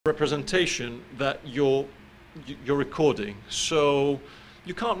representation that you're recording. So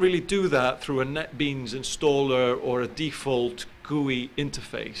you can't really do that through a NetBeans installer or a default GUI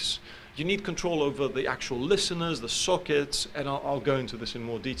interface. You need control over the actual listeners, the sockets, and I'll go into this in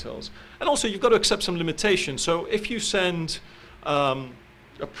more details. And also you've got to accept some limitations. So if you send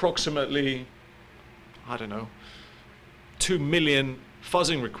approximately, I don't know, 2 million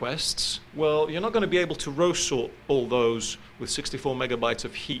fuzzing requests, well, you're not going to be able to row sort all those with 64 megabytes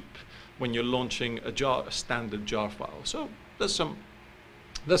of heap when you're launching a standard jar file. So there's some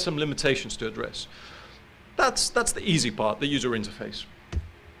limitations to address. That's the easy part, the user interface.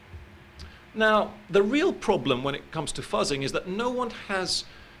 Now, the real problem when it comes to fuzzing is that no one has,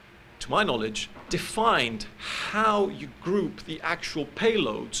 to my knowledge, defined how you group the actual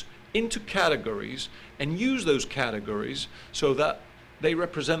payloads into categories and use those categories so that they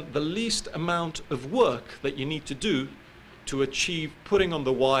represent the least amount of work that you need to do to achieve putting on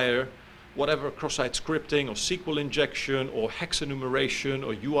the wire whatever cross-site scripting or SQL injection or hexenumeration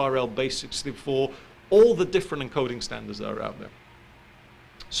or URL base 64, all the different encoding standards that are out there.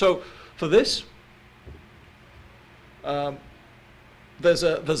 So for this,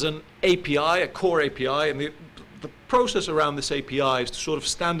 there's an API, a core API, and the process around this API is to sort of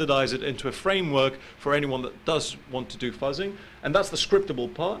standardize it into a framework for anyone that does want to do fuzzing, and that's the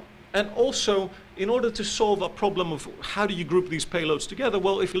scriptable part. And also, in order to solve a problem of how do you group these payloads together,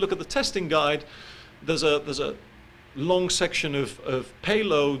 well, if you look at the testing guide, there's a long section of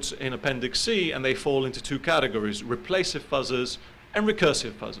payloads in Appendix C, and they fall into two categories: replacive fuzzers and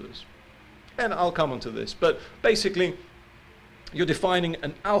recursive fuzzers. And I'll come onto this, but basically, you're defining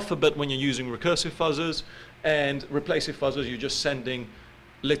an alphabet when you're using recursive fuzzers, and replacive fuzzers, you're just sending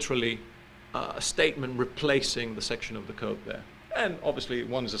literally a statement replacing the section of the code there. And obviously,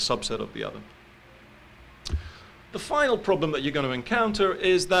 one is a subset of the other. The final problem that you're going to encounter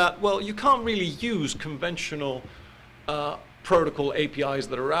is that, well, you can't really use conventional protocol APIs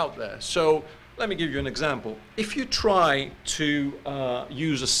that are out there. So let me give you an example. If you try to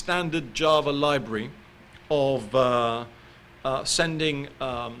use a standard Java library of crafting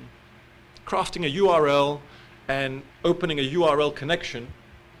a URL and opening a URL connection,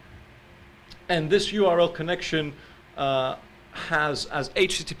 and this URL connection has as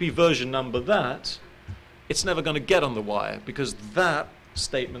HTTP version number that, it's never going to get on the wire, because that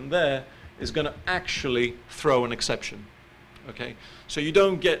statement there is going to actually throw an exception. Okay, so you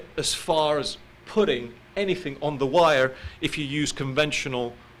don't get as far as putting anything on the wire if you use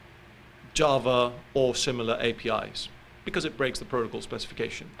conventional Java or similar APIs, because it breaks the protocol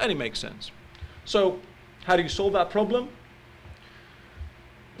specification, and it makes sense. So how do you solve that problem?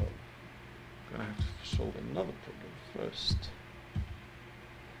 Well, I'm going to have to solve another problem first.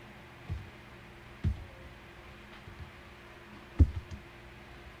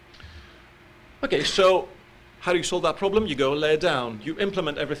 Okay, so how do you solve that problem? You go a layer down. You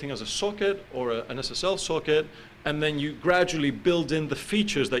implement everything as a socket or an SSL socket, and then you gradually build in the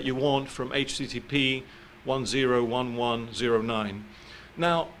features that you want from HTTP 10.11.09.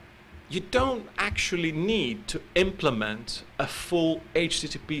 Now, you don't actually need to implement a full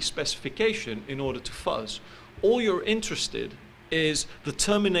HTTP specification in order to fuzz. All you're interested is the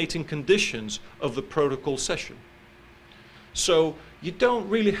terminating conditions of the protocol session. So you don't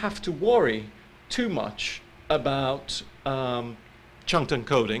really have to worry too much about chunked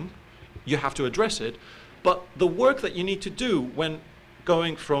encoding. You have to address it, but the work that you need to do when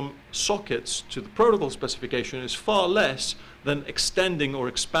going from sockets to the protocol specification is far less than extending or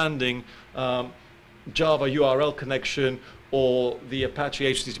expanding Java URL connection or the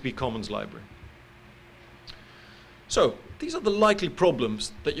Apache HTTP Commons library. So these are the likely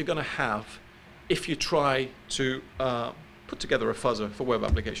problems that you're going to have if you try to put together a fuzzer for web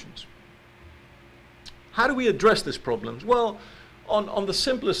applications. How do we address these problems? Well, on the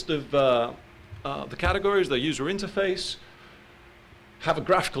simplest of the categories, the user interface, have a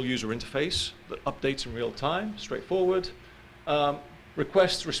graphical user interface that updates in real time, straightforward.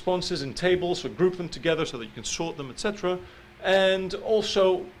 Requests, responses in tables, so group them together so that you can sort them, etc. And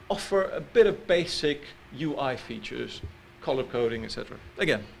also offer a bit of basic UI features, color coding, etc.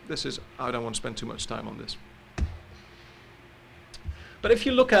 Again, I don't want to spend too much time on this. But if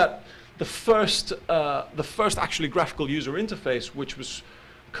you look at the first actually graphical user interface, which was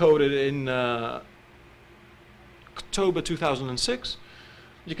coded in October 2006,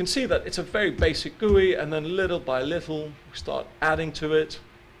 you can see that it's a very basic GUI, and then little by little we start adding to it.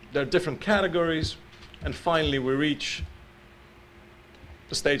 There are different categories, and finally we reach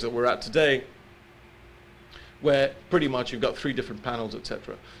the stage that we're at today, where pretty much you've got 3 different panels,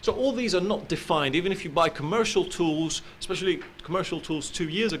 etc. So all these are not defined. Even if you buy commercial tools, especially commercial tools 2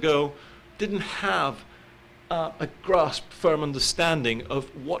 years ago, didn't have a grasp, firm understanding of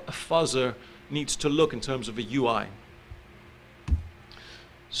what a fuzzer needs to look in terms of a UI.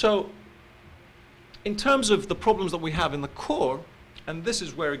 So in terms of the problems that we have in the core, and this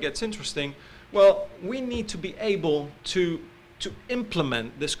is where it gets interesting, well, we need to be able to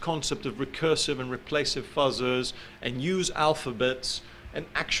implement this concept of recursive and replacive fuzzers and use alphabets and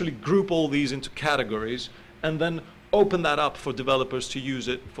actually group all these into categories and then open that up for developers to use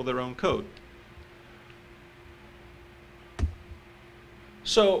it for their own code.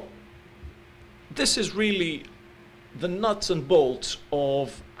 So this is really the nuts and bolts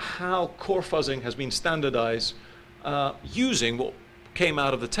of how core fuzzing has been standardized using what came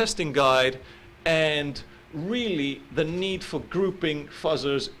out of the testing guide and really the need for grouping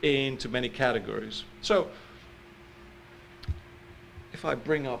fuzzers into many categories. So if I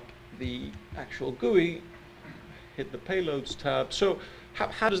bring up the actual GUI, hit the payloads tab. So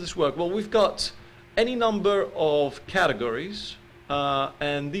how does this work? Well, we've got any number of categories,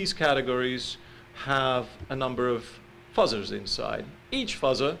 and these categories have a number of fuzzers inside. Each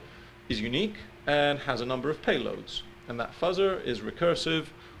fuzzer is unique and has a number of payloads, and that fuzzer is recursive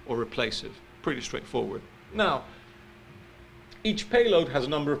or replacive. Pretty straightforward. Now, each payload has a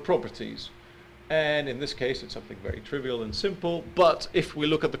number of properties, and in this case it's something very trivial and simple, but if we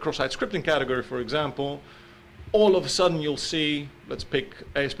look at the cross-site scripting category, for example, all of a sudden you'll see, let's pick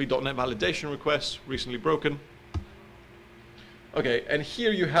ASP.NET validation requests, recently broken. Okay, and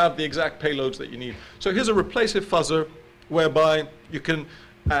here you have the exact payloads that you need. So here's a replacive fuzzer whereby you can,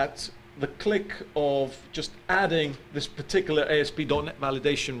 at the click of just adding this particular ASP.NET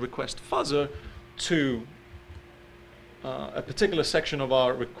validation request fuzzer to a particular section of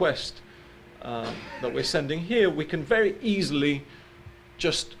our request that we're sending here, we can very easily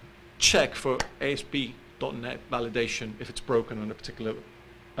just check for ASP.NET validation if it's broken on a particular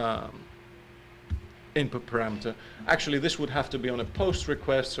input parameter. Actually, this would have to be on a post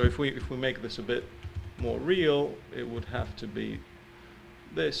request, so if we make this a bit more real, it would have to be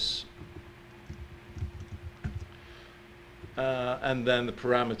this. And then the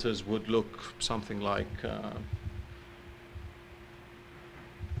parameters would look something like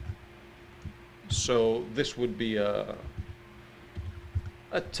so this would be a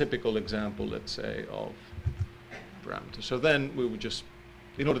typical example, let's say, of parameter. So then we would just,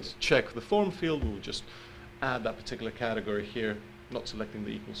 in order to check the form field, we would just add that particular category here, not selecting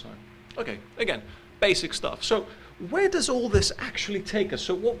the equal sign. Okay, again, basic stuff. So where does all this actually take us?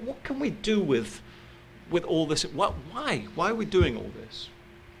 So what can we do with all this? Why are we doing all this?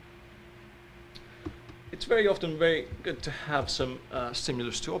 It's very often very good to have some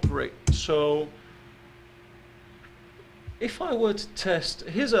stimulus to operate. So if I were to test,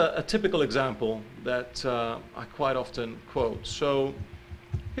 here's a typical example that I quite often quote. So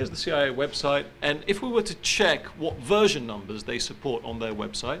here's the CIA website, and if we were to check what version numbers they support on their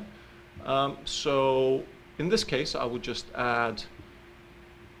website, so in this case I would just add,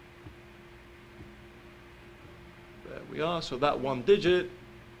 there we are, so that 1 digit,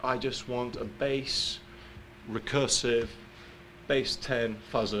 I just want a base recursive base 10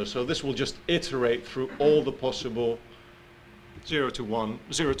 fuzzer. So this will just iterate through all the possible 0 to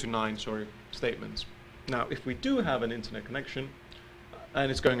 9, sorry, statements. Now, if we do have an internet connection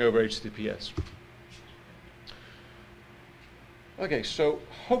and it's going over HTTPS. Okay, so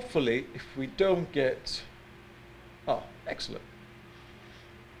hopefully if we don't get, oh, excellent.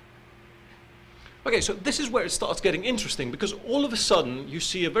 Okay, so this is where it starts getting interesting, because all of a sudden you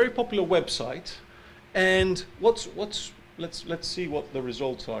see a very popular website, and let's see what the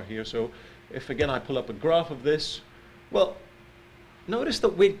results are here. So if again I pull up a graph of this, well, notice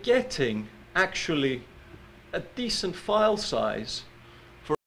that we're getting actually a decent file size